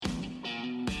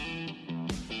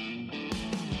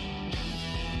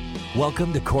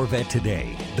Welcome to Corvette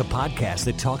Today, the podcast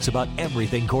that talks about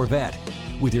everything Corvette,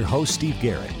 with your host, Steve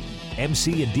Garrett,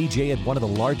 MC and DJ at one of the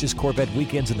largest Corvette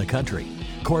weekends in the country,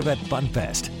 Corvette Fun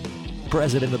Fest,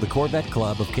 president of the Corvette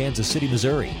Club of Kansas City,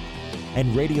 Missouri,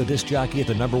 and radio disc jockey at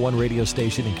the #1 radio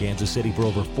station in Kansas City for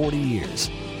over 40 years.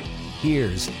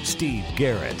 Here's Steve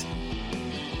Garrett.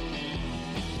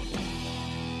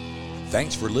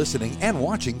 Thanks for listening and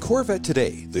watching Corvette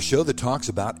Today, the show that talks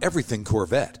about everything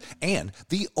Corvette, and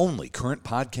the only current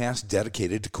podcast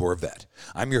dedicated to Corvette.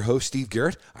 I'm your host, Steve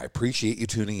Garrett. I appreciate you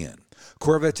tuning in.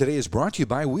 Corvette Today is brought to you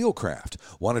by Wheelcraft.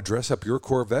 Want to dress up your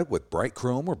Corvette with bright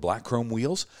chrome or black chrome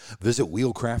wheels? Visit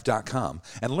wheelcraft.com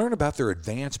and learn about their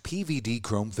advanced PVD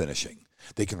chrome finishing.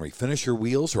 They can refinish your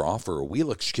wheels or offer a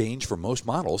wheel exchange for most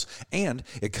models, and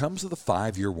it comes with a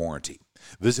 5-year warranty.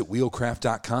 Visit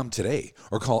wheelcraft.com today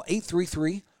or call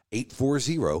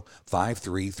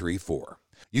 833-840-5334.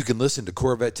 You can listen to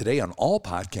Corvette Today on all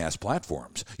podcast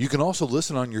platforms. You can also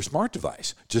listen on your smart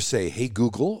device. Just say, "Hey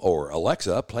Google" or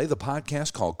 "Alexa, play the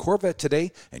podcast called Corvette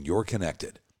Today," and you're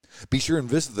connected. Be sure and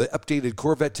visit the updated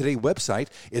Corvette Today website.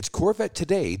 It's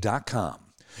corvettetoday.com.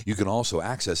 You can also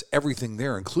access everything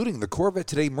there, including the Corvette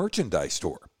Today merchandise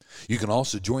store. You can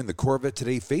also join the Corvette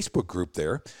Today Facebook group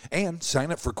there and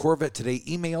sign up for Corvette Today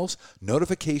emails,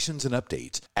 notifications, and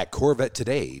updates at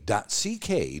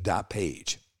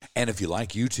corvettetoday.ck.page. And if you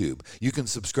like YouTube, you can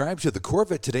subscribe to the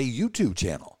Corvette Today YouTube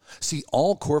channel. See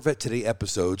all Corvette Today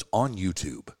episodes on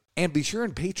YouTube. And be sure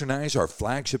and patronize our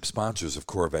flagship sponsors of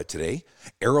Corvette Today,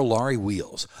 Aerolarri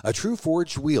Wheels, a true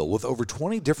forged wheel with over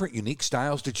 20 different unique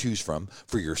styles to choose from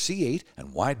for your C8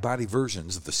 and wide-body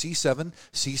versions of the C7,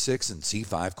 C6, and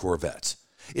C5 Corvettes.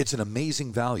 It's an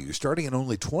amazing value, starting at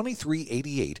only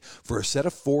 $23.88 for a set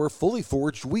of 4 fully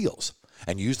forged wheels.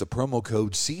 And use the promo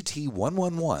code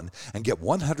CT111 and get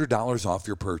 $100 off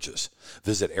your purchase.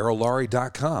 Visit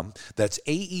aerolarri.com, that's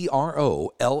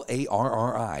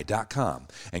AEROLARRI.com,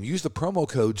 and use the promo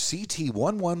code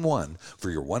CT111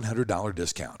 for your $100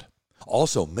 discount.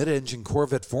 Also,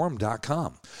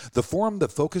 midenginecorvetteforum.com, the forum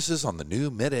that focuses on the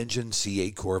new mid-engine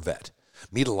C8 Corvette.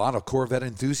 Meet a lot of Corvette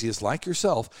enthusiasts like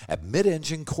yourself at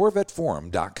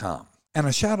midenginecorvetteforum.com. And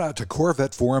a shout out to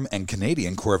Corvette Forum and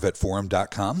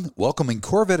CanadianCorvetteForum.com, welcoming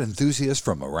Corvette enthusiasts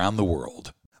from around the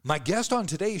world. My guest on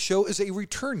today's show is a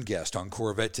return guest on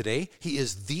Corvette Today. He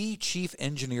is the chief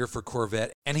engineer for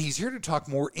Corvette, and he's here to talk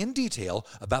more in detail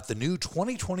about the new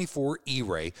 2024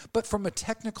 E-Ray, but from a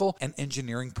technical and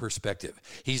engineering perspective.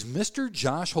 He's Mr.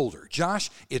 Josh Holder. Josh,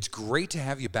 it's great to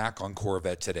have you back on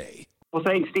Corvette Today. Well,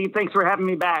 thanks, Steve. Thanks for having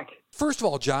me back. First of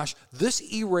all, Josh, this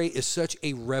E-Ray is such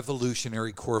a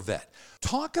revolutionary Corvette.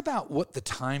 Talk about what the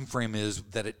time frame is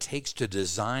that it takes to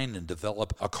design and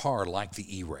develop a car like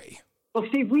the E-Ray. Well,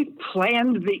 Steve, we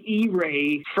planned the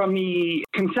E-Ray from the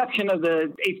conception of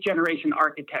the 8th generation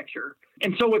architecture.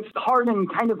 And so it's hard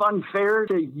and kind of unfair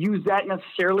to use that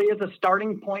necessarily as a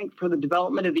starting point for the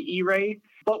development of the E-Ray.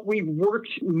 But we worked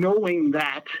knowing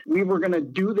that we were going to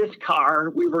do this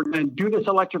car, we were going to do this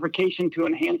electrification to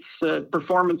enhance the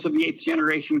performance of the 8th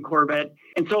generation Corvette.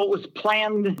 And so it was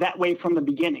planned that way from the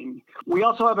beginning. We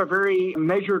also have a very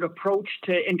measured approach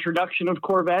to introduction of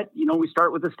Corvette. You know, we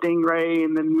start with the Stingray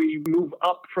and then we move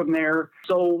up from there.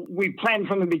 So we planned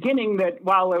from the beginning that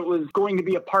while it was going to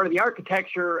be a part of the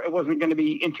architecture, it wasn't going to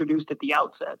be introduced at the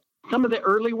outset. Some of the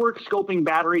early work, scoping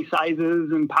battery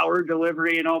sizes and power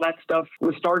delivery and all that stuff,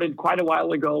 was started quite a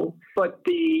while ago. But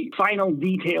the final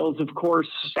details, of course,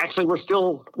 actually we're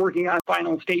still working on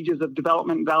final stages of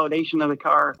development and validation of the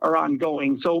car are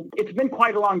ongoing. So it's been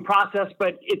quite a long process,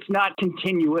 but it's not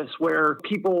continuous where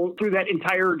people through that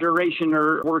entire duration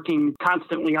are working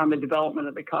constantly on the development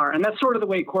of the car. And that's sort of the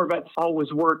way Corvette's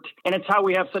always worked. And it's how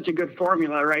we have such a good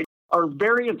formula, right? Our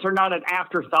variants are not an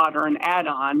afterthought or an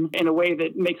add-on in a way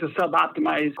that makes a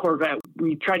sub-optimized Corvette.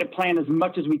 We try to plan as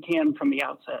much as we can from the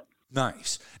outset.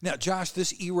 Nice. Now, Josh,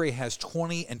 this E-Ray has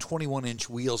 20 and 21-inch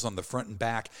wheels on the front and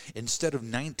back instead of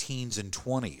 19s and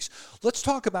 20s. Let's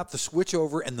talk about the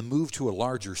switchover and the move to a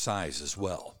larger size as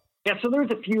well. Yeah, so there's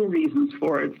a few reasons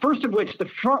for it. First of which, the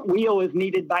front wheel is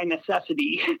needed by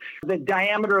necessity. The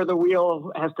diameter of the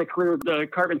wheel has to clear the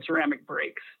carbon ceramic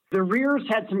brakes. The rears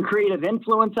had some creative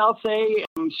influence, I'll say.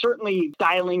 Certainly,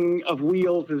 styling of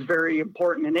wheels is very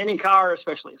important in any car,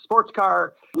 especially a sports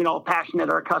car. You know, how passionate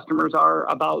our customers are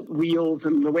about wheels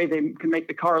and the way they can make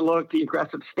the car look, the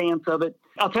aggressive stance of it.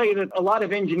 I'll tell you that a lot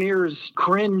of engineers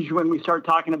cringe when we start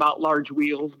talking about large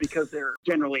wheels because they're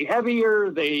generally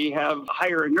heavier, they have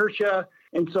higher inertia.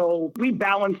 And so we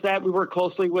balance that. We work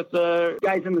closely with the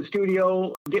guys in the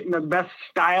studio, getting the best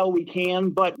style we can,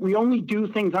 but we only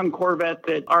do things on Corvette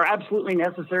that are absolutely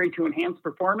necessary to enhance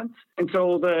performance. And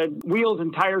so the wheels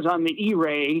and tires on the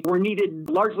E-Ray were needed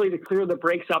largely to clear the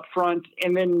brakes up front.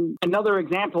 And then another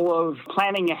example of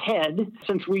planning ahead,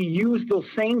 since we used those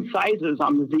same sizes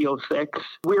on the Z06,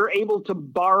 we were able to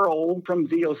borrow from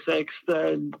Z06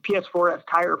 the PS4S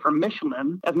tire from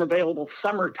Michelin as an available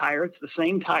summer tire. It's the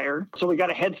same tire. So we got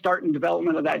a head start in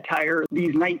development of that tire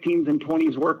these 19s and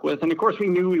 20s work with. And of course, we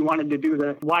knew we wanted to do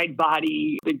the wide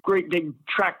body, the great big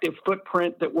tractive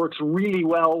footprint that works really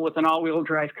well with an all-wheel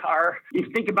drive car. You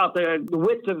think about the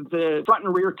width of the front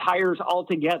and rear tires all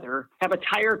together, have a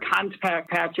tire contact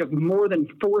patch of more than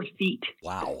 4 feet.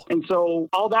 Wow. And so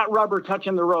all that rubber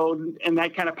touching the road and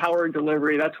that kind of power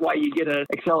delivery, that's why you get an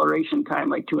acceleration time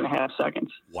like 2.5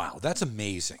 seconds. Wow, that's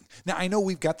amazing. Now, I know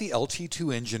we've got the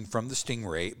LT2 engine from the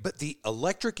Stingray, but the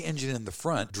electric engine in the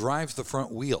front drives the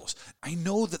front wheels. I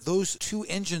know that those two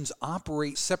engines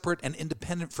operate separate and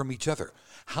independent from each other.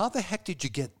 How the heck did you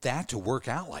get that to work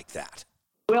out like that?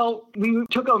 Well, we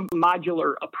took a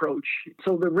modular approach.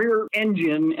 So the rear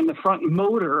engine and the front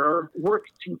motor work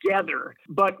together,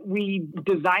 but we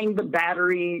designed the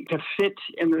battery to fit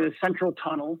in the central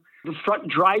tunnel. The front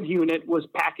drive unit was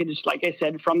packaged, like I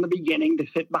said, from the beginning to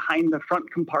fit behind the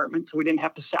front compartment, so we didn't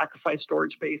have to sacrifice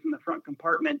storage space in the front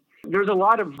compartment. There's a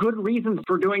lot of good reasons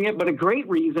for doing it, but a great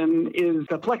reason is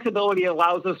the flexibility it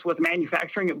allows us with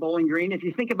manufacturing at Bowling Green. If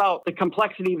you think about the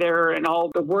complexity there and all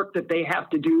the work that they have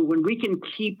to do, when we can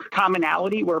keep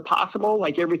commonality where possible,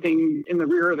 like everything in the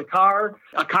rear of the car,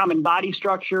 a common body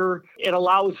structure, it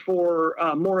allows for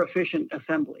more efficient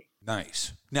assembly.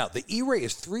 Nice. Now, the E-Ray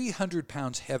is 300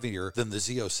 pounds heavier than the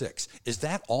Z06. Is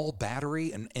that all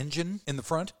battery and engine in the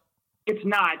front? It's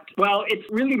not. Well, it's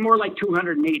really more like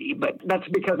 280, but that's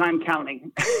because I'm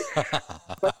counting.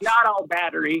 But not all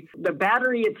battery. The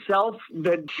battery itself,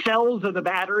 the cells of the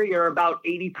battery are about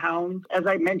 80 pounds. As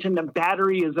I mentioned, the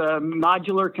battery is a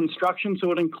modular construction,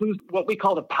 so it includes what we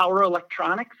call the power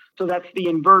electronics. So that's the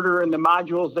inverter and the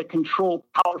modules that control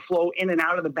power flow in and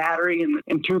out of the battery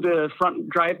and to the front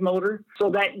drive motor. So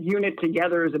that unit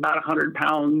together is about 100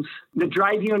 pounds. The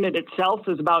drive unit itself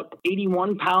is about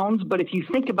 81 pounds. But if you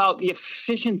think about the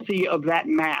efficiency of that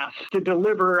mass to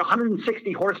deliver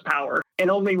 160 horsepower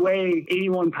and only weigh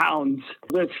 81 pounds,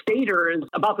 the stator is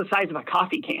about the size of a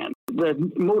coffee can.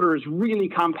 The motor is really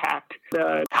compact.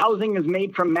 The housing is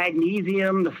made from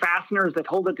magnesium. The fasteners that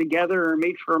hold it together are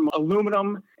made from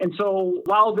aluminum. And so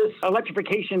while this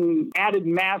electrification added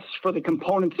mass for the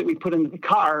components that we put into the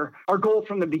car, our goal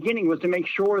from the beginning was to make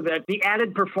sure that the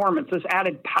added performance, this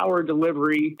added power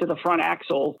delivery to the front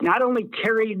axle, not only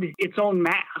carried its own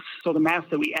mass, so the mass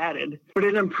that we added, but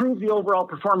it improved the overall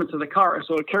performance of the car.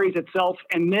 So it carries itself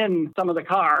and then some of the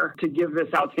car to give this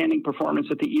outstanding performance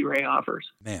that the E-Ray offers.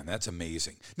 Man, that's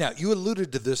amazing. Now, you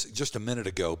alluded to this just a minute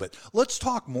ago, but let's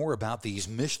talk more about these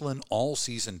Michelin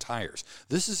all-season tires.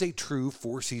 This is a true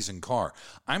four-season car.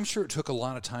 I'm sure it took a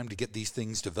lot of time to get these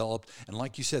things developed, and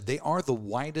like you said, they are the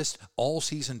widest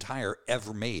all-season tire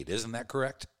ever made. Isn't that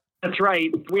correct? That's right.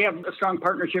 We have a strong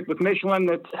partnership with Michelin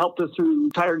that's helped us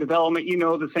through tire development. You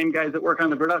know, the same guys that work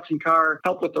on the production car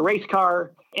help with the race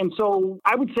car. And so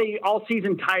I would say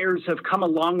all-season tires have come a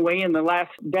long way in the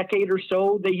last decade or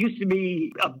so. They used to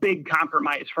be a big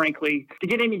compromise, frankly. To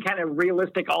get any kind of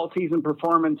realistic all-season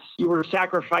performance, you were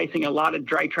sacrificing a lot of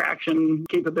dry traction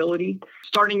capability.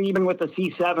 Starting even with the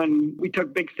C7, we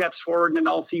took big steps forward in an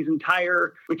all-season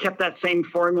tire. We kept that same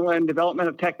formula and development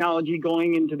of technology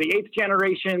going into the 8th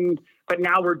generation. But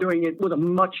now we're doing it with a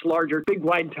much larger, big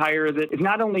wide tire that is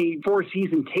not only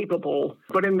four-season capable,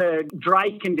 but in the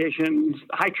dry conditions,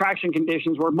 high traction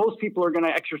conditions where most people are going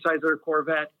to exercise their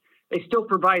Corvette, they still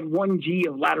provide 1G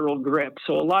of lateral grip.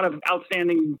 So a lot of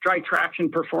outstanding dry traction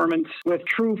performance with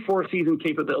true four-season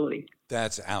capability.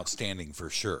 That's outstanding for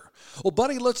sure. Well,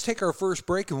 buddy, let's take our first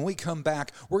break, and when we come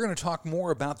back, we're going to talk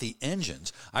more about the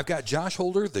engines. I've got Josh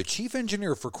Holder, the chief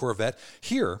engineer for Corvette,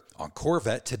 here on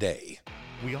Corvette Today.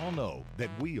 We all know that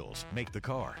wheels make the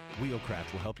car.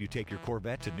 Wheelcraft will help you take your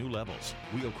Corvette to new levels.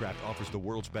 Wheelcraft offers the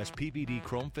world's best PVD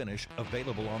chrome finish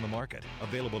available on the market.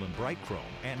 Available in bright chrome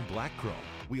and black chrome.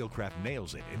 Wheelcraft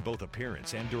nails it in both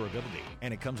appearance and durability,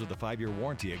 and it comes with a 5-year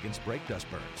warranty against brake dust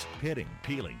burns, pitting,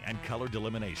 peeling, and color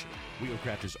delamination.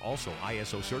 Wheelcraft is also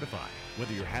ISO certified.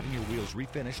 Whether you're having your wheels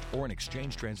refinished or an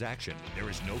exchange transaction, there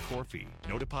is no core fee,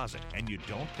 no deposit, and you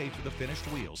don't pay for the finished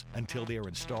wheels until they are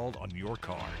installed on your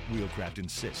car. Wheelcraft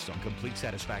insists on complete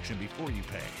satisfaction before you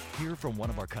pay. Hear from one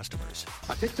of our customers.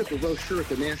 I picked up a brochure at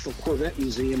the National Corvette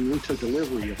Museum when we took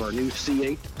delivery of our new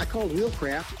C8. I called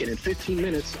Wheelcraft, and in 15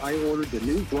 minutes, I ordered the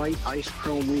new bright ice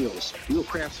chrome wheels.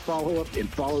 Wheelcraft's follow-up and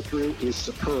follow-through is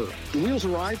superb. The wheels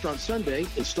arrived on Sunday,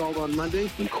 installed on Monday,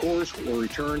 and cores were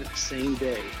returned same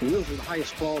day. The wheels are the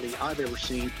highest quality I've ever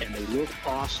seen, and they look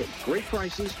awesome. Great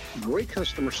prices, great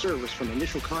customer service from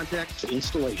initial contact to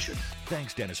installation.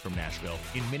 Thanks, Dennis from Nashville.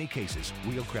 In many cases,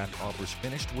 Wheelcraft offers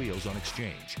finished wheels on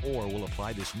exchange or will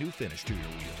apply this new finish to your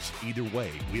wheels. Either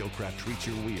way, Wheelcraft treats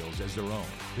your wheels as their own.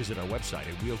 Visit our website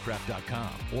at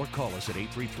wheelcraft.com or call us at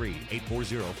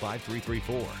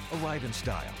 833-840-5334. Arrive in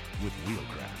style with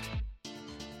Wheelcraft.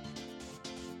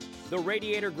 The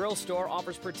Radiator Grill Store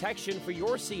offers protection for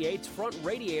your C8's front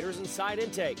radiators and side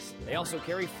intakes. They also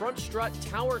carry front strut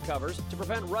tower covers to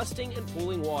prevent rusting and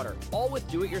pooling water, all with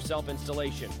do-it-yourself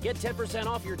installation. Get 10%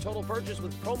 off your total purchase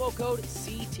with promo code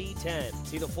CT10.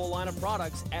 See the full line of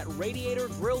products at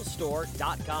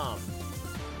radiatorgrillstore.com.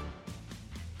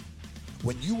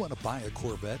 When you want to buy a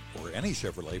Corvette, or any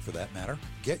Chevrolet for that matter,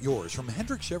 get yours from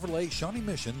Hendrick Chevrolet Shawnee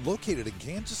Mission, located in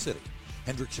Kansas City.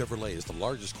 Hendrick Chevrolet is the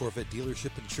largest Corvette dealership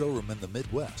and showroom in the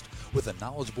Midwest. With a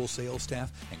knowledgeable sales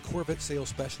staff and Corvette sales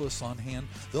specialists on hand,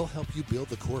 they'll help you build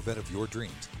the Corvette of your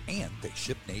dreams, and they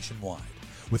ship nationwide.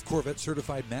 With Corvette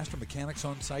certified master mechanics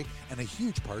on site and a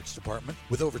huge parts department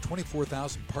with over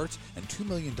 24,000 parts and $2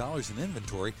 million in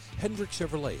inventory, Hendrick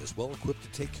Chevrolet is well equipped to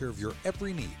take care of your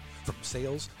every need. From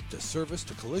sales to service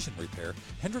to collision repair,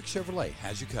 Hendrick Chevrolet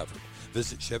has you covered.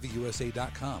 Visit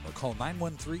ChevyUSA.com or call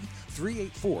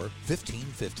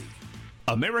 913-384-1550.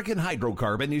 American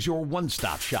Hydrocarbon is your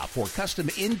one-stop shop for custom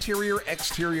interior,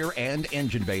 exterior, and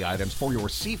engine bay items for your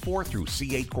C4 through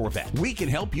C8 Corvette. We can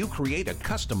help you create a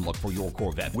custom look for your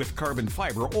Corvette with carbon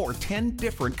fiber or 10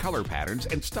 different color patterns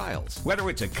and styles. Whether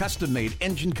it's a custom-made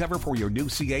engine cover for your new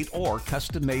C8 or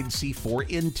custom-made C4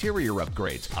 interior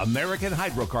upgrades, American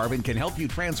Hydrocarbon can help you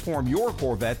transform your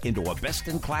Corvette into a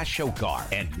best-in-class show car.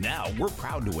 And now we're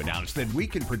proud to announce that we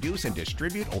can produce and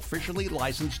distribute officially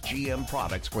licensed GM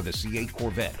products for the C8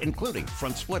 Corvette, including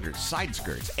front splitters, side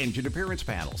skirts, engine appearance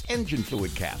panels, engine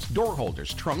fluid caps, door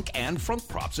holders, trunk and front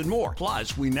props, and more.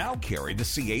 Plus, we now carry the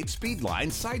C8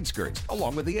 Speedline side skirts,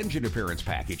 along with the engine appearance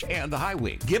package and the high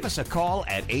wing. Give us a call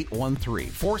at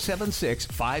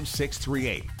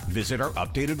 813-476-5638. Visit our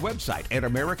updated website at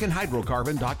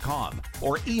AmericanHydrocarbon.com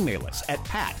or email us at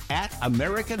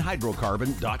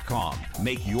pat@AmericanHydrocarbon.com.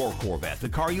 Make your Corvette the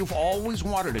car you've always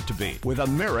wanted it to be with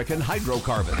American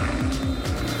Hydrocarbon.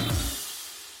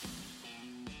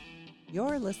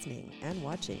 You're listening and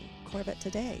watching Corvette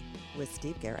Today with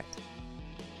Steve Garrett.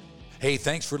 Hey,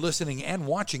 thanks for listening and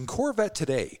watching Corvette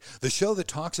Today, the show that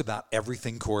talks about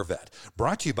everything Corvette.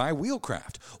 Brought to you by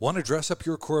Wheelcraft. Want to dress up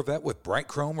your Corvette with bright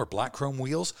chrome or black chrome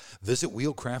wheels? Visit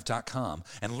Wheelcraft.com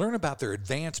and learn about their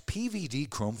advanced PVD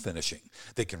chrome finishing.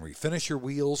 They can refinish your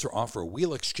wheels or offer a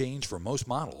wheel exchange for most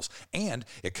models, and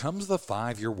it comes with a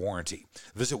 5-year warranty.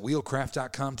 Visit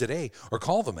Wheelcraft.com today or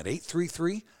call them at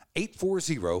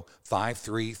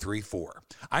 833-840-5334.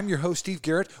 I'm your host, Steve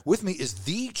Garrett. With me is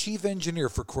the Chief Engineer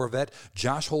for Corvette,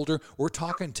 Josh Holder. We're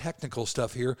talking technical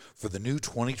stuff here for the new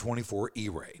 2024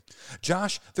 E-Ray.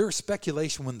 Josh, there was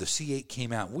speculation when the C8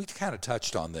 came out, we kind of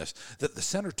touched on this, that the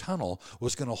center tunnel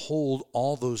was going to hold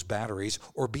all those batteries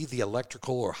or be the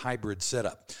electrical or hybrid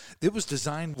setup. It was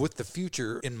designed with the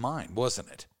future in mind, wasn't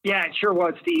it? Yeah, it sure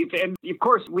was, Steve. And of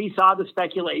course, we saw the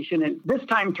speculation, and this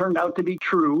time turned out to be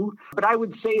true. But I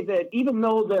would say that even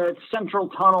though the central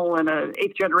tunnel in an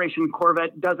 8th generation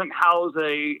Corvette doesn't house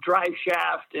a drive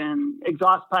shaft and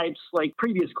exhaust pipes like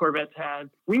previous Corvettes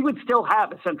had, we would still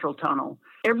have a central tunnel.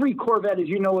 Every Corvette, as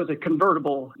you know, is a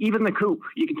convertible, even the coupe.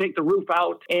 You can take the roof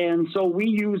out. And so we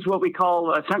use what we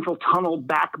call a central tunnel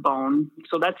backbone.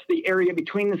 So that's the area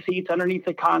between the seats underneath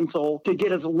the console to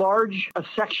get as large a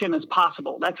section as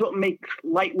possible. That's what makes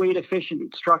lightweight,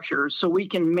 efficient structures. So we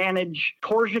can manage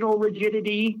torsional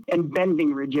rigidity and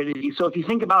bending rigidity. So if you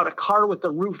think about a car with the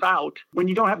roof out, when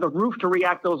you don't have the roof to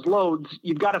react those loads,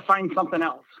 you've got to find something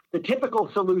else. The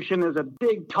typical solution is a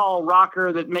big, tall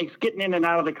rocker that makes getting in and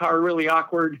out of the car really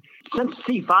awkward. Since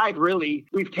C5, really,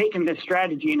 we've taken this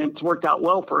strategy and it's worked out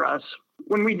well for us.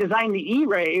 When we designed the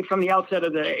E-Ray from the outset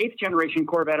of the 8th generation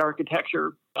Corvette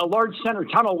architecture, A large center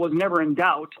tunnel was never in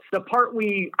doubt. The part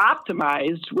we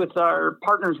optimized with our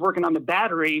partners working on the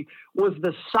battery was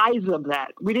the size of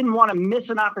that. We didn't want to miss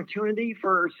an opportunity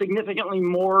for significantly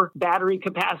more battery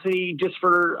capacity just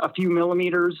for a few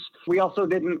millimeters. We also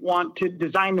didn't want to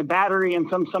design the battery in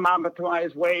some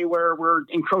optimized way where we're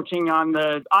encroaching on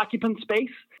the occupant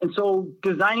space. And so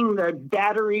designing the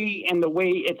battery and the way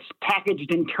it's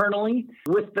packaged internally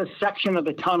with the section of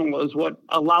the tunnel is what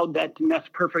allowed that to mesh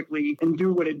perfectly and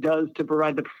do what it does to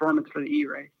provide the performance for the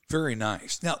E-Ray. Very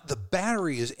nice. Now, the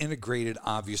battery is integrated,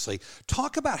 obviously.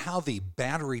 Talk about how the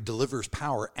battery delivers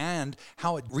power and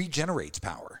how it regenerates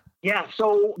power. Yeah,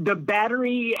 so the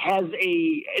battery has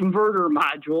a inverter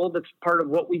module that's part of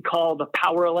what we call the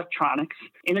power electronics,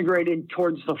 integrated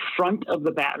towards the front of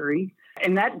the battery,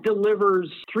 and that delivers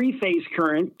three-phase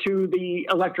current to the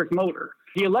electric motor.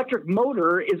 The electric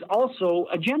motor is also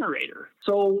a generator.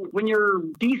 So when you're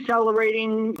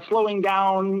decelerating, slowing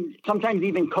down, sometimes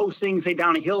even coasting, say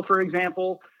down a hill, for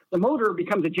example, the motor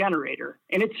becomes a generator,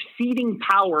 and it's feeding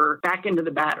power back into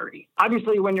the battery.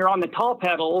 Obviously, when you're on the tall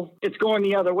pedal, it's going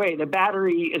the other way. The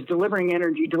battery is delivering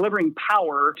energy, delivering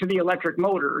power to the electric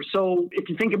motor. So if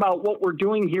you think about what we're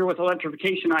doing here with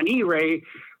electrification on E-Ray,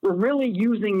 we're really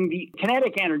using the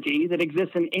kinetic energy that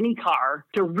exists in any car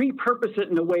to repurpose it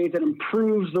in a way that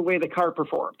improves the way the car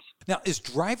performs. Now, is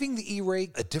driving the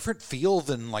E-Ray a different feel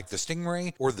than like the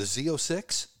Stingray or the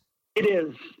Z06? It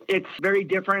is. It's very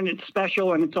different. It's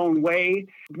special in its own way.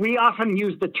 We often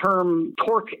use the term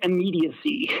torque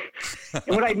immediacy.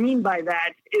 And what I mean by that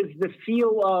is the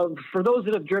feel of, for those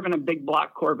that have driven a big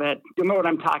block Corvette, you'll know what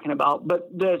I'm talking about,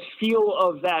 but the feel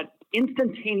of that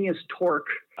instantaneous torque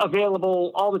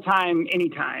available all the time,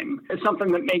 anytime. It's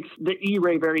something that makes the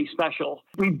E-Ray very special.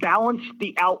 We balance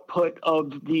the output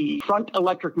of the front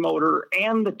electric motor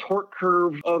and the torque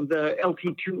curve of the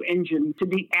LT2 engine to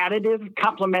be additive,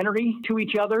 complementary to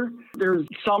each other. There's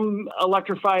some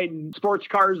electrified sports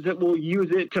cars that will use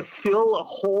it to fill a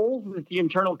hole that the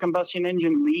internal combustion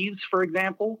engine leaves, for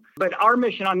example. But our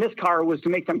mission on this car was to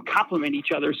make them complement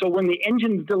each other. So when the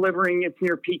engine's delivering its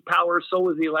near peak power, so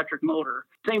is the electric motor.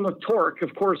 Same with torque.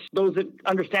 Of course, those that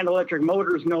understand electric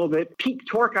motors know that peak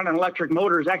torque on an electric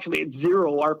motor is actually at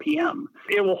 0 RPM.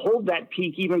 It will hold that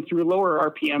peak even through lower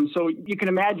RPM. So you can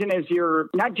imagine as you're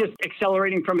not just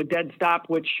accelerating from a dead stop,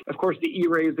 which of course the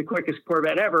E-Ray is the quickest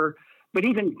Corvette ever, but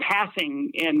even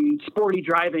passing and sporty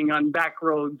driving on back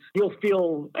roads, you'll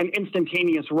feel an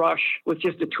instantaneous rush with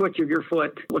just a twitch of your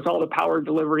foot with all the power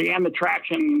delivery and the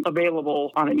traction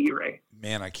available on an E-Ray.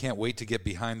 Man, I can't wait to get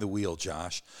behind the wheel,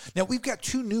 Josh. Now, we've got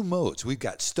two new modes. We've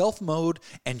got stealth mode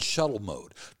and shuttle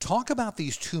mode. Talk about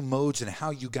these two modes and how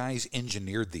you guys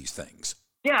engineered these things.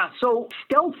 Yeah, so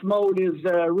stealth mode is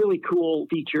a really cool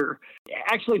feature.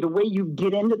 Actually, the way you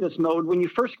get into this mode, when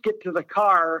you first get to the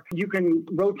car, you can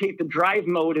rotate the drive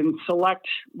mode and select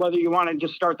whether you want to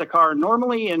just start the car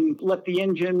normally and let the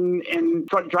engine and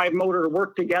front drive motor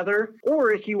work together,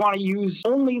 or if you want to use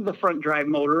only the front drive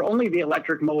motor, only the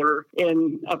electric motor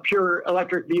in a pure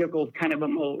electric vehicle kind of a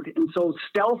mode. And so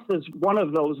stealth is one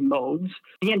of those modes.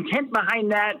 The intent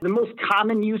behind that, the most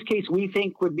common use case we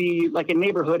think would be like a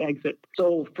neighborhood exit.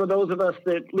 So for those of us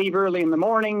that leave early in the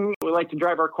morning, we like to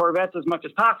drive our Corvettes as much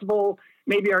as possible.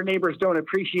 Maybe our neighbors don't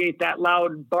appreciate that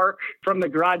loud bark from the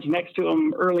garage next to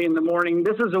them early in the morning.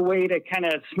 This is a way to kind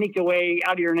of sneak away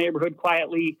out of your neighborhood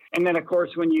quietly. And then, of course,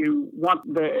 when you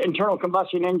want the internal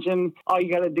combustion engine, all you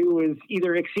got to do is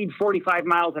either exceed 45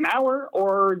 miles an hour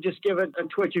or just give it a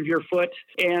twitch of your foot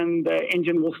and the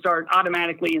engine will start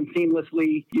automatically and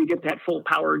seamlessly. You get that full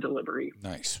power delivery.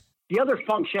 Nice. The other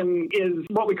function is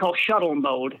what we call shuttle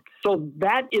mode. So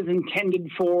that is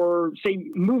intended for, say,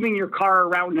 moving your car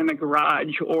around in a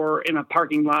garage or in a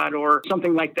parking lot or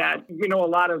something like that. You know, a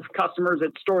lot of customers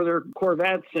that store their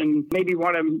Corvettes and maybe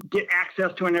want to get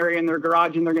access to an area in their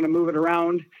garage and they're going to move it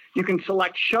around. You can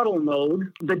select shuttle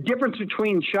mode. The difference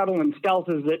between shuttle and stealth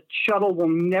is that shuttle will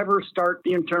never start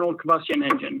the internal combustion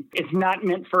engine. It's not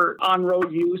meant for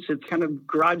on-road use. It's kind of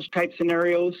garage-type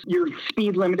scenarios. You're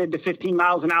speed limited to 15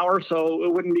 miles an hour, so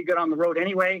it wouldn't be good on the road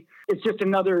anyway. It's just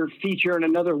another feature and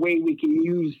another way we can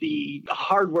use the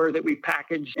hardware that we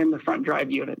packaged in the front drive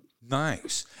unit.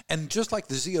 Nice. And just like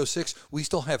the Z06, we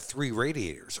still have 3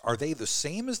 radiators. Are they the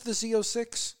same as the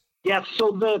Z06? Yes,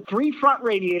 so the 3 front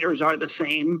radiators are the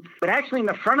same, but actually in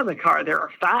the front of the car there are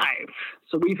 5.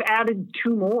 So we've added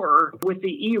 2 more with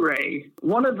the E-Ray.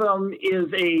 One of them is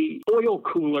a oil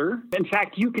cooler. In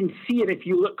fact, you can see it if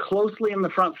you look closely in the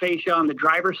front fascia on the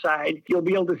driver's side. You'll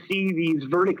be able to see these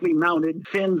vertically mounted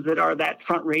fins that are that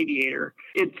front radiator.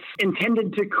 It's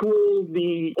intended to cool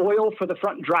the oil for the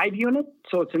front drive unit,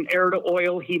 so it's an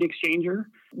air-to-oil heat exchanger.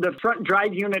 The front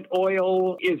drive unit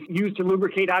oil is used to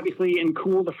lubricate, obviously, and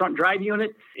cool the front drive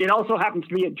unit. It also happens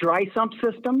to be a dry sump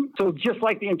system. So just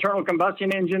like the internal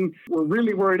combustion engine, we're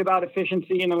really worried about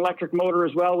efficiency in an electric motor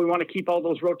as well. We want to keep all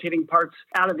those rotating parts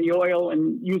out of the oil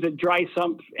and use a dry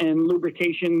sump and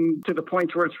lubrication to the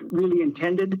point where it's really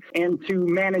intended. And to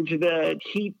manage the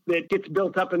heat that gets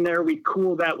built up in there, we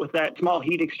cool that with that small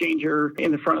heat exchanger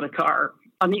in the front of the car.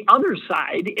 On the other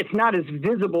side, it's not as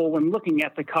visible when looking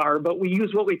at the car, but we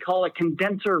use what we call a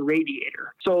condenser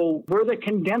radiator. So where the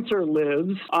condenser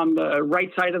lives on the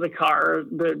right side of the car,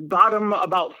 the bottom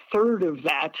about third of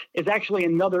that is actually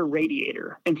another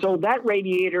radiator. And so that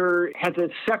radiator has a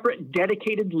separate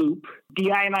dedicated loop,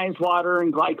 deionized water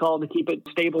and glycol to keep it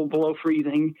stable below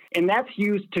freezing. And that's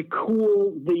used to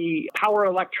cool the power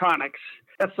electronics.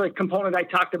 That's the component I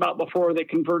talked about before that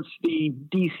converts the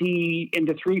DC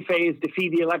into 3-phase to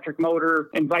feed the electric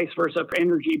motor and vice versa for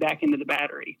energy back into the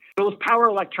battery. Those power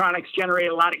electronics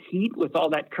generate a lot of heat with all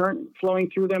that current flowing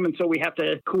through them, and so we have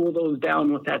to cool those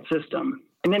down with that system.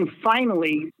 And then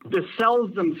finally, the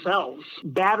cells themselves.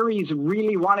 Batteries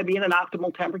really want to be in an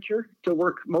optimal temperature to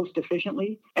work most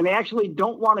efficiently, and they actually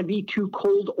don't want to be too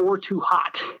cold or too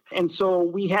hot. And so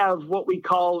we have what we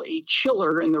call a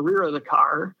chiller in the rear of the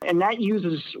car, and that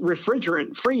uses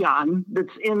refrigerant, Freon,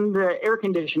 that's in the air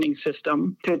conditioning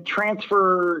system to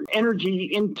transfer energy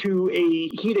into a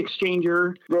heat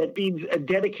exchanger that feeds a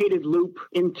dedicated loop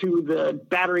into the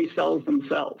battery cells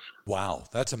themselves. Wow,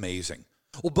 that's amazing.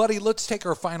 Well, buddy, let's take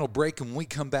our final break, and when we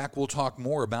come back, we'll talk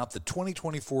more about the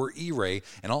 2024 E-Ray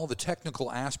and all the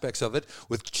technical aspects of it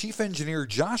with Chief Engineer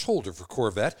Josh Holder for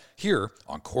Corvette here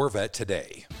on Corvette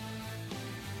Today.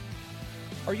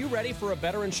 Are you ready for a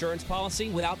better insurance policy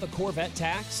without the Corvette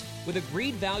tax? With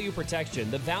Agreed Value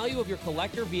Protection, the value of your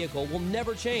collector vehicle will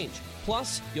never change.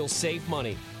 Plus, you'll save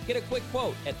money. Get a quick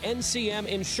quote at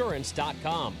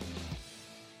ncminsurance.com.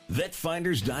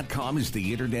 VetFinders.com is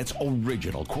the Internet's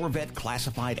original Corvette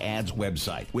classified ads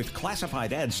website, with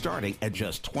classified ads starting at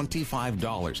just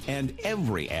 $25. And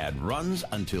every ad runs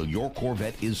until your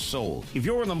Corvette is sold. If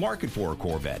you're in the market for a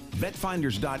Corvette,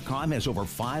 VetFinders.com has over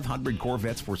 500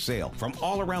 Corvettes for sale from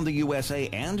all around the USA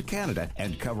and Canada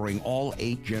and covering all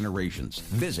 8 generations.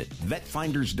 Visit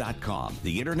VetFinders.com,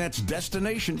 the Internet's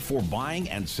destination for buying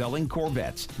and selling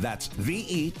Corvettes. That's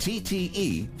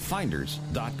VETTE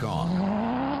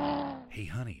Finders.com. Hey,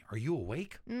 honey, are you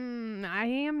awake? I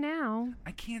am now.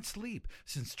 I can't sleep.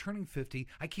 Since turning 50,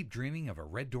 I keep dreaming of a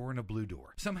red door and a blue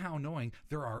door, somehow knowing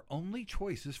there are only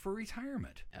choices for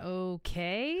retirement.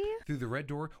 Okay. Through the red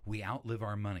door, we outlive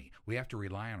our money. We have to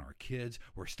rely on our kids.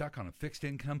 We're stuck on a fixed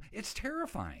income. It's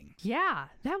terrifying. Yeah,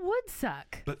 that would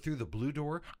suck. But through the blue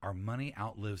door, our money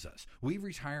outlives us. We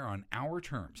retire on our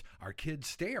terms. Our kids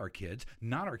stay our kids,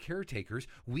 not our caretakers.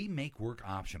 We make work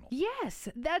optional. Yes,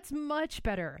 that's much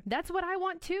better. That's what I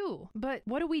want too. But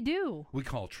what do we do? We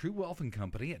call True Wealth &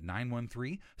 Company at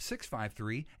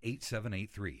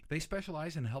 913-653-8783. They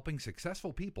specialize in helping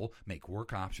successful people make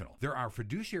work optional. They're our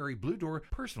fiduciary Blue Door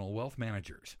personal wealth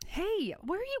managers. Hey,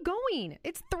 where are you going?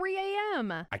 It's 3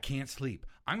 a.m. I can't sleep.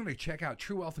 I'm going to check out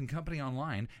True Wealth & Company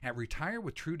online at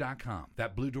retirewithtrue.com.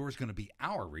 That Blue Door is going to be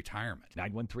our retirement.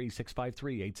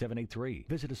 913-653-8783.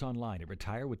 Visit us online at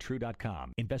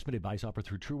retirewithtrue.com. Investment advice offered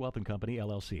through True Wealth & Company,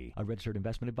 LLC, a registered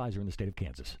investment advisor in the state of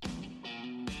Kansas.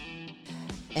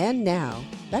 And now,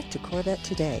 back to Corvette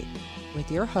Today with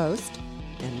your host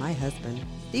and my husband,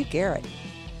 Steve Garrett.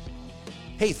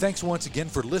 Hey, thanks once again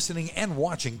for listening and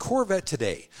watching Corvette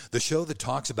Today, the show that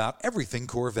talks about everything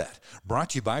Corvette.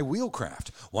 Brought to you by Wheelcraft.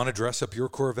 Want to dress up your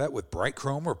Corvette with bright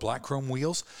chrome or black chrome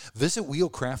wheels? Visit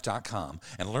wheelcraft.com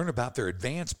and learn about their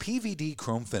advanced PVD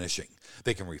chrome finishing.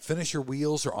 They can refinish your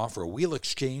wheels or offer a wheel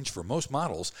exchange for most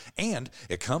models, and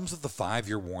it comes with a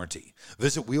 5-year warranty.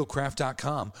 Visit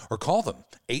wheelcraft.com or call them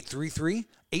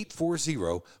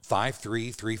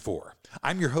 833-840-5334.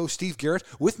 I'm your host, Steve Garrett.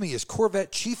 With me is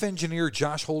Corvette Chief Engineer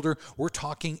Josh Holder. We're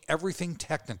talking everything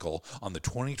technical on the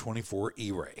 2024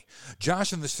 E-Ray.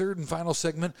 Josh, in this third and final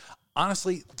segment,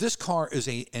 honestly, this car is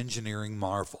an engineering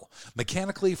marvel.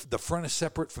 Mechanically, the front is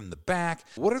separate from the back.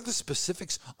 What are the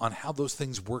specifics on how those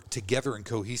things work together and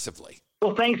cohesively?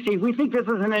 Well, thanks, Steve. We think this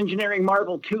is an engineering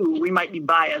marvel, too. We might be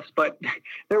biased, but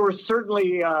there was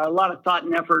certainly a lot of thought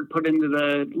and effort put into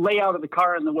the layout of the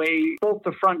car and the way both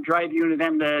the front drive unit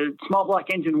and the small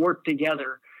block engine work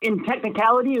together. In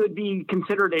technicality, it would be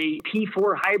considered a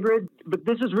P4 hybrid, but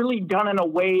this is really done in a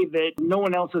way that no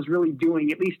one else is really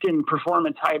doing, at least in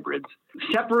performance hybrids.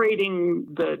 Separating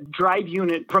the drive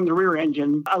unit from the rear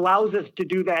engine allows us to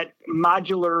do that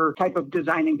modular type of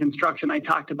design and construction I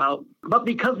talked about. But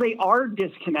because they are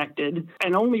disconnected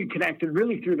and only connected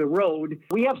really through the road,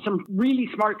 we have some really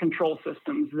smart control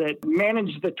systems that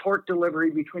manage the torque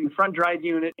delivery between the front drive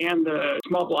unit and the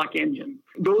small block engine.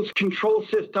 Those control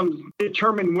systems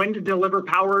determine when to deliver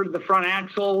power to the front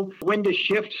axle, when to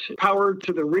shift power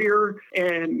to the rear,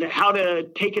 and how to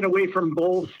take it away from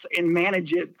both and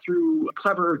manage it through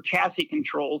clever chassis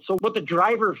control. So what the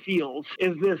driver feels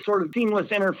is this sort of seamless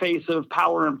interface of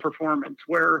power and performance,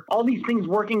 where all these things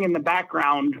working in the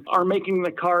background are making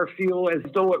the car feel as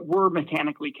though it were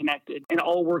mechanically connected and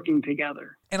all working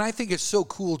together. And I think it's so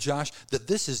cool, Josh, that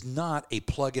this is not a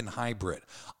plug-in hybrid.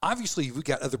 Obviously, we've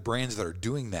got other brands that are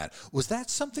doing that. Was that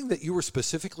something that you were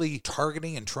specifically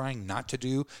targeting and trying not to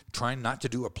do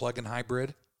a plug-in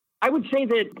hybrid? I would say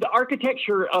that the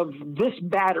architecture of this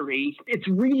battery, it's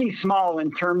really small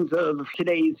in terms of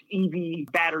today's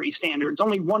EV battery standards,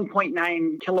 only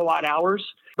 1.9 kilowatt hours,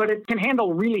 but it can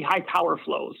handle really high power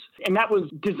flows. And that was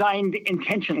designed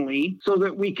intentionally so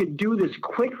that we could do this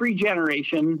quick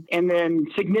regeneration and then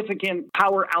significant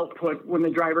power output when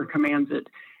the driver commands it.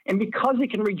 And because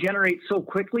it can regenerate so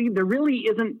quickly, there really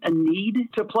isn't a need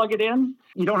to plug it in.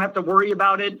 You don't have to worry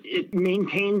about it. It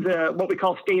maintains what we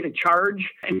call state of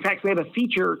charge. In fact, we have a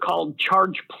feature called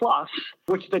Charge Plus,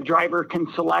 which the driver can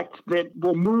select that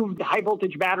will move the high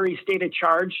voltage battery state of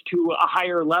charge to a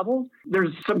higher level.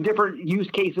 There's some different use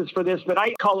cases for this, but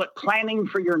I call it planning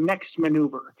for your next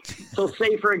maneuver. So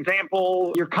say, for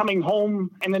example, you're coming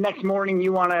home and the next morning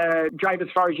you want to drive as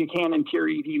far as you can in pure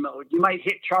EV mode. You might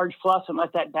hit Charge Plus and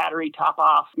let that battery top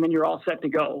off, and then you're all set to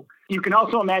go. You can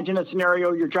also imagine a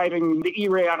scenario, you're driving the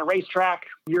E-Ray on a racetrack,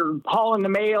 you're hauling the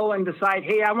mail and decide,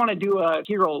 hey, I want to do a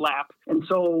hero lap. And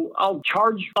so I'll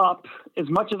charge up as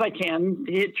much as I can,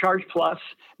 hit Charge Plus,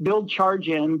 build charge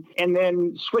in, and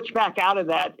then switch back out of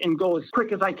that and go as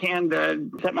quick as I can to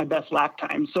set my best lap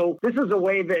time. So this is a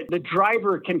way that the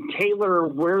driver can tailor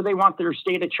where they want their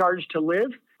state of charge to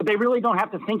live. But they really don't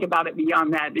have to think about it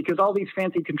beyond that because all these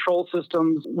fancy control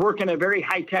systems work in a very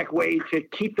high-tech way to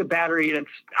keep the battery in its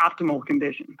optimal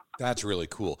condition. That's really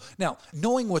cool. Now,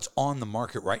 knowing what's on the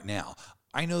market right now,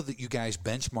 I know that you guys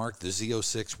benchmarked the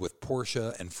Z06 with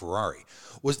Porsche and Ferrari.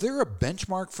 Was there a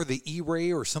benchmark for the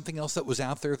E-Ray or something else that was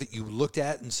out there that you looked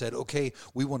at and said, okay,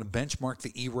 we want to benchmark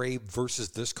the E-Ray versus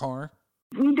this car?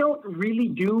 We don't really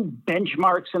do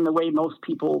benchmarks in the way most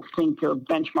people think of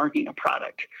benchmarking a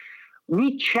product.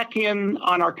 We check in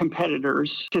on our competitors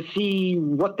to see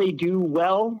what they do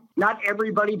well. Not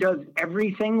everybody does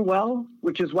everything well,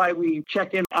 which is why we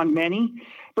check in on many.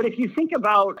 But if you think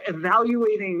about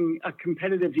evaluating a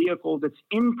competitive vehicle that's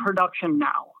in production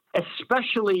now,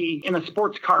 especially in a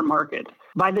sports car market,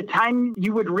 by the time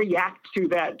you would react to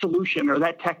that solution or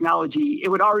that technology, it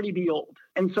would already be old.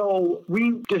 And so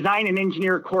we design and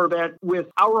engineer Corvette with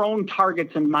our own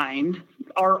targets in mind,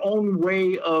 our own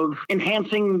way of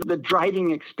enhancing the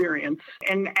driving experience.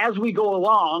 And as we go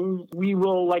along, we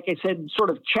will, like I said, sort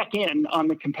of check in on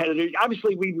the competitors.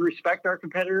 Obviously, we respect our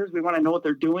competitors. We want to know what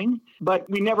they're doing. But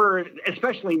we never,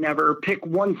 especially never, pick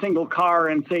one single car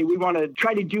and say we want to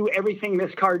try to do everything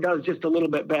this car does just a little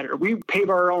bit better. We pave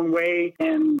our own way,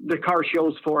 and the car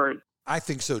shows for it. I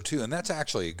think so too, and that's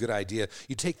actually a good idea.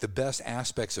 You take the best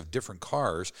aspects of different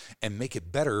cars and make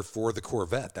it better for the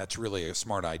Corvette. That's really a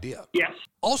smart idea. Yes.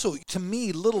 Also, to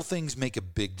me, little things make a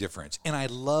big difference, and I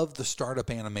love the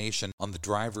startup animation on the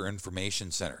Driver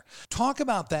Information Center. Talk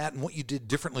about that and what you did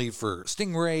differently for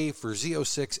Stingray, for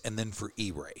Z06, and then for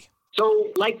E-Ray.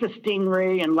 So like the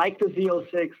Stingray and like the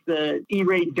Z06, the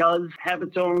E-Ray does have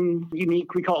its own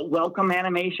unique, we call it welcome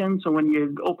animation. So when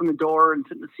you open the door and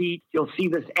sit in the seat, you'll see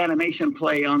this animation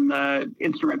play on the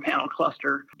instrument panel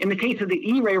cluster. In the case of the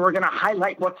E-Ray, we're going to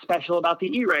highlight what's special about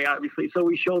the E-Ray, obviously. So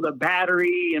we show the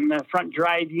battery and the front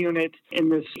drive unit in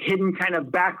this hidden kind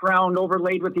of background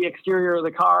overlaid with the exterior of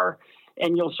the car.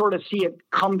 And you'll sort of see it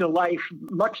come to life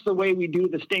much the way we do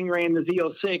the Stingray and the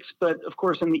Z06. But, of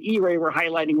course, in the E-Ray, we're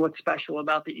highlighting what's special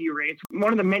about the E-Ray. It's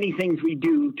one of the many things we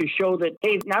do to show that,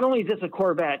 hey, not only is this a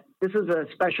Corvette, this is a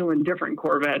special and different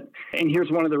Corvette. And here's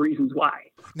one of the reasons why.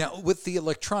 Now, with the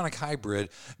electronic hybrid,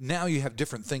 now you have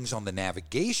different things on the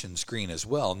navigation screen as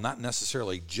well, not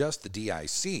necessarily just the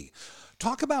DIC.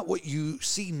 Talk about what you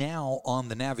see now on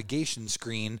the navigation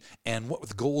screen and what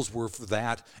the goals were for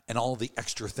that and all the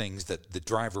extra things that the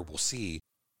driver will see.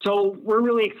 So we're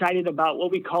really excited about what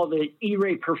we call the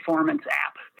E-Ray Performance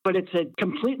app. but it's a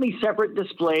completely separate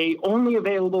display, only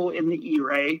available in the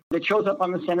E-Ray, that shows up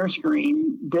on the center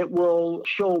screen that will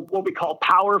show what we call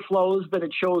power flows, but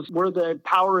it shows where the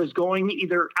power is going,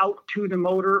 either out to the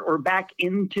motor or back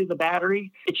into the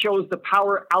battery. It shows the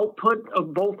power output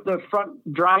of both the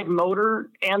front drive motor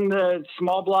and the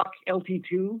small block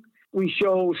LT2. We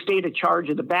show state of charge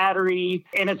of the battery,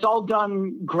 and it's all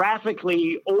done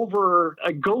graphically over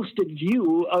a ghosted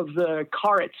view of the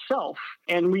car itself.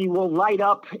 And we will light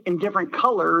up in different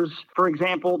colors, for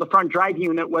example, the front drive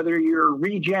unit, whether you're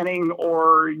regenning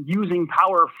or using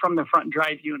power from the front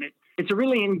drive unit. It's a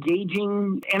really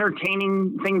engaging,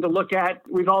 entertaining thing to look at.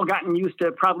 We've all gotten used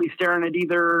to probably staring at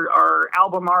either our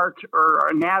album art or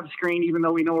our nav screen, even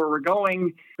though we know where we're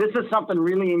going. This is something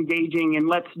really engaging and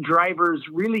lets drivers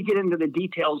really get into the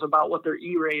details about what their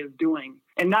E-Ray is doing.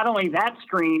 And not only that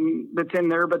screen that's in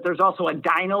there, but there's also a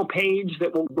dyno page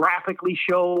that will graphically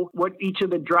show what each of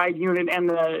the drive unit and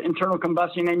the internal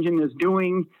combustion engine is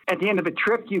doing. At the end of a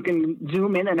trip, you can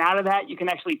zoom in and out of that. You can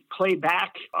actually play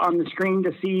back on the screen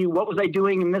to see what was I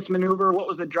doing in this maneuver, what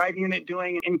was the drive unit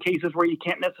doing in cases where you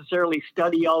can't necessarily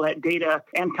study all that data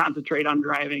and concentrate on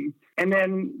driving. And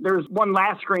then there's one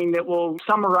last screen that will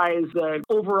summarize the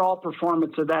overall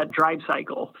performance of that drive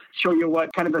cycle, show you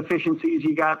what kind of efficiencies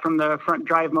you got from the front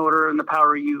drive motor and the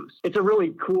power used. It's a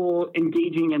really cool,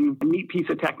 engaging, and neat piece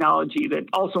of technology that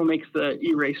also makes the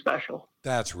E-Ray special.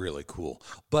 That's really cool.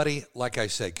 Buddy, like I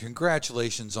said,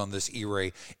 congratulations on this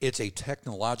E-Ray. It's a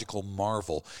technological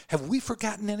marvel. Have we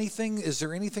forgotten anything? Is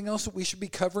there anything else that we should be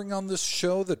covering on this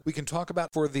show that we can talk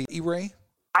about for the E-Ray?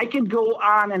 I could go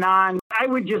on and on. I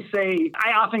would just say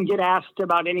I often get asked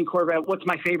about any Corvette, what's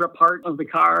my favorite part of the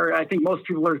car? I think most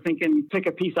people are thinking pick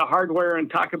a piece of hardware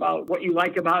and talk about what you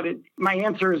like about it. My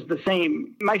answer is the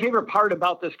same. My favorite part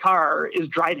about this car is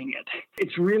driving it.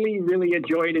 It's really, really a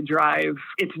joy to drive.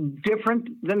 It's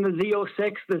different than the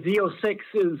Z06. The Z06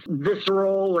 is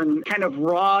visceral and kind of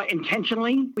raw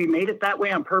intentionally. We made it that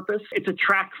way on purpose. It's a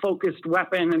track-focused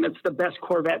weapon, and it's the best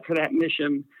Corvette for that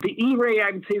mission. The E-Ray,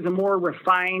 I would say, is a more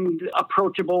refined,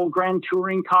 approachable Grand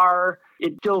Touring car.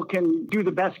 It still can do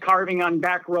the best carving on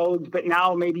back roads, but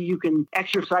now maybe you can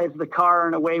exercise the car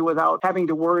in a way without having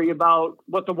to worry about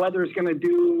what the weather is going to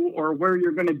do or where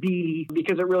you're going to be,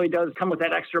 because it really does come with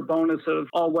that extra bonus of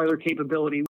all-weather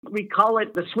capability. We call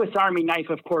it the Swiss Army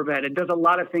knife of Corvette. It does a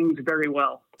lot of things very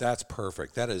well. That's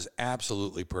perfect. That is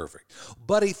absolutely perfect.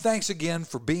 Buddy, thanks again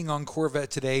for being on Corvette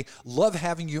Today. Love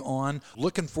having you on.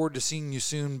 Looking forward to seeing you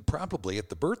soon, probably at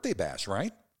the birthday bash,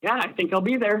 right? Yeah, I think I'll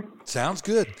be there. Sounds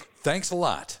good. Thanks a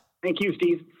lot. Thank you,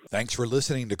 Steve. Thanks for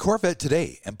listening to Corvette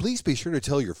Today, and please be sure to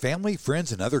tell your family,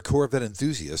 friends, and other Corvette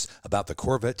enthusiasts about the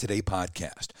Corvette Today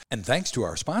podcast. And thanks to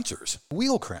our sponsors,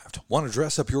 Wheelcraft. Want to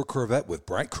dress up your Corvette with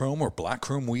bright chrome or black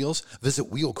chrome wheels? Visit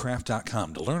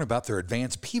wheelcraft.com to learn about their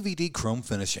advanced PVD chrome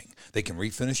finishing. They can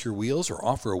refinish your wheels or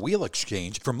offer a wheel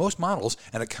exchange for most models,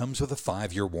 and it comes with a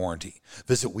 5-year warranty.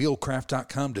 Visit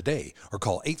wheelcraft.com today or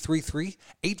call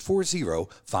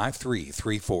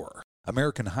 833-840-5334.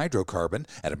 American Hydrocarbon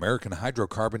at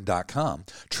AmericanHydrocarbon.com,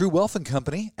 True Wealth and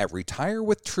Company at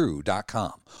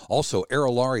RetireWithTrue.com. Also,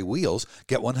 Aerolarri Wheels,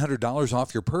 get $100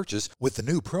 off your purchase with the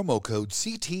new promo code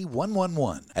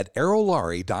CT111 at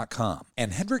Aerolarri.com.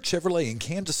 And Hendrick Chevrolet in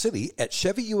Kansas City at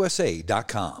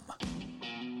ChevyUSA.com.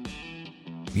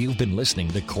 You've been listening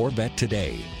to Corvette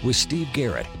Today with Steve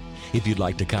Garrett. If you'd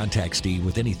like to contact Steve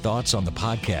with any thoughts on the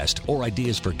podcast or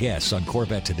ideas for guests on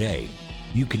Corvette Today,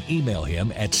 you can email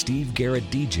him at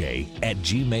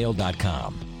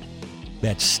stevegarrettdj@gmail.com.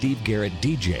 That's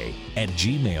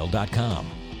stevegarrettdj@gmail.com.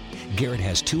 Garrett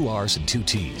has 2 R's and 2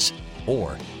 T's.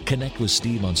 Or connect with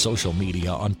Steve on social media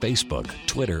on Facebook,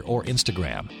 Twitter, or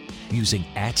Instagram using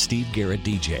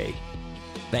 @SteveGarrettDJ.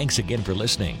 Thanks again for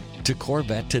listening to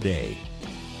Corvette Today.